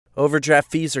Overdraft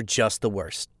fees are just the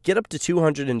worst. Get up to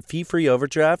 $200 in fee-free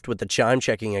overdraft with the Chime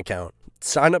checking account.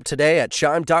 Sign up today at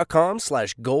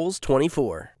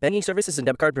chime.com/goals24. Banking services and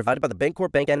debit card provided by the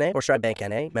Bancorp Bank N.A. or Stride Bank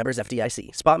N.A. Members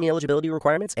FDIC. Spot me eligibility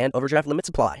requirements and overdraft limits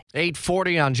apply.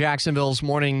 8:40 on Jacksonville's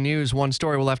Morning News. One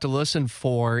story we'll have to listen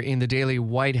for in the daily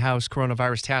White House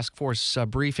Coronavirus Task Force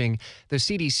briefing. The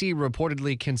CDC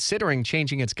reportedly considering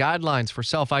changing its guidelines for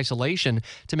self-isolation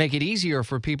to make it easier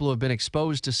for people who have been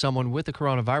exposed to someone with the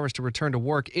coronavirus to return to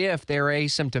work if they're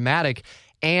asymptomatic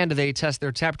and they test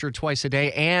their temperature twice a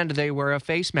day and they wear a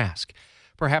face mask.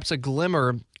 Perhaps a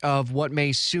glimmer of what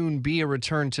may soon be a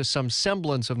return to some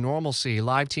semblance of normalcy.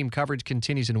 Live team coverage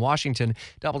continues in Washington.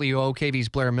 WOKV's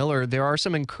Blair Miller. There are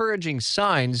some encouraging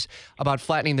signs about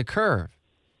flattening the curve.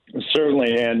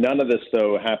 Certainly, and none of this,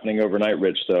 though, happening overnight,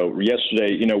 Rich. So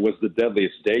yesterday, was the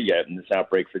deadliest day yet in this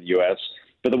outbreak for the U.S.,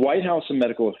 but the White House and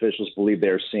medical officials believe they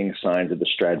are seeing signs that the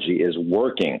strategy is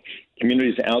working.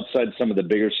 Communities outside some of the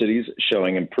bigger cities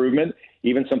showing improvement.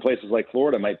 Even some places like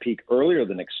Florida might peak earlier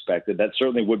than expected. That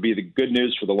certainly would be the good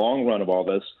news for the long run of all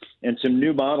this. And some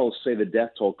new models say the death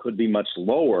toll could be much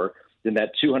lower than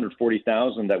that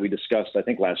 240,000 that we discussed, I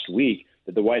think, last week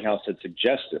that the White House had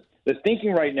suggested. The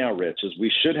thinking right now, Rich, is we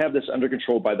should have this under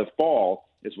control by the fall,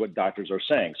 is what doctors are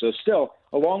saying. So still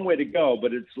a long way to go,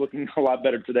 but it's looking a lot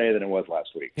better today than it was last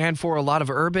week. And for a lot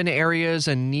of urban areas,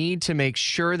 a need to make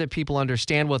sure that people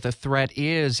understand what the threat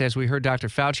is, as we heard Dr.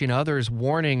 Fauci and others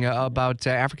warning about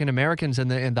African Americans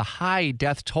and the high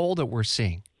death toll that we're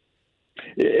seeing.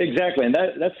 Exactly, and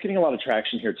that's getting a lot of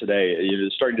traction here today. You're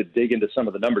starting to dig into some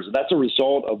of the numbers, and that's a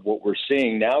result of what we're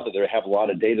seeing now that they have a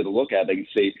lot of data to look at. They can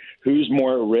see who's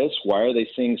more at risk, why are they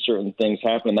seeing certain things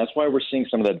happen, and that's why we're seeing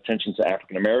some of that attention to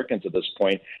African Americans at this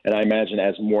point. And I imagine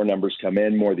as more numbers come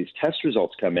in, more of these test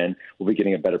results come in, we'll be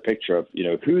getting a better picture of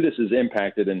who this has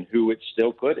impacted and who it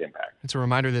still could impact. It's a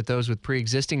reminder that those with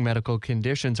pre-existing medical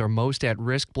conditions are most at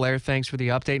risk. Blair, thanks for the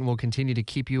update, and we'll continue to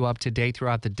keep you up to date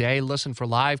throughout the day. Listen for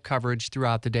live coverage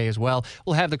throughout the day as well.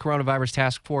 We'll have the Coronavirus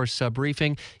Task Force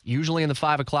briefing, usually in the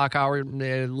 5 o'clock hour,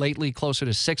 lately closer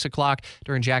to 6 o'clock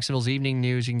during Jacksonville's evening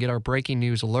news. You can get our breaking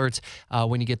news alerts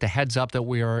when you get the heads up that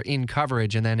we are in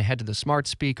coverage, and then head to the smart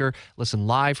speaker, listen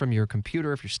live from your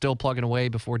computer if you're still plugging away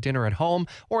before dinner at home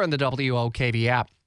or in the WOKV app.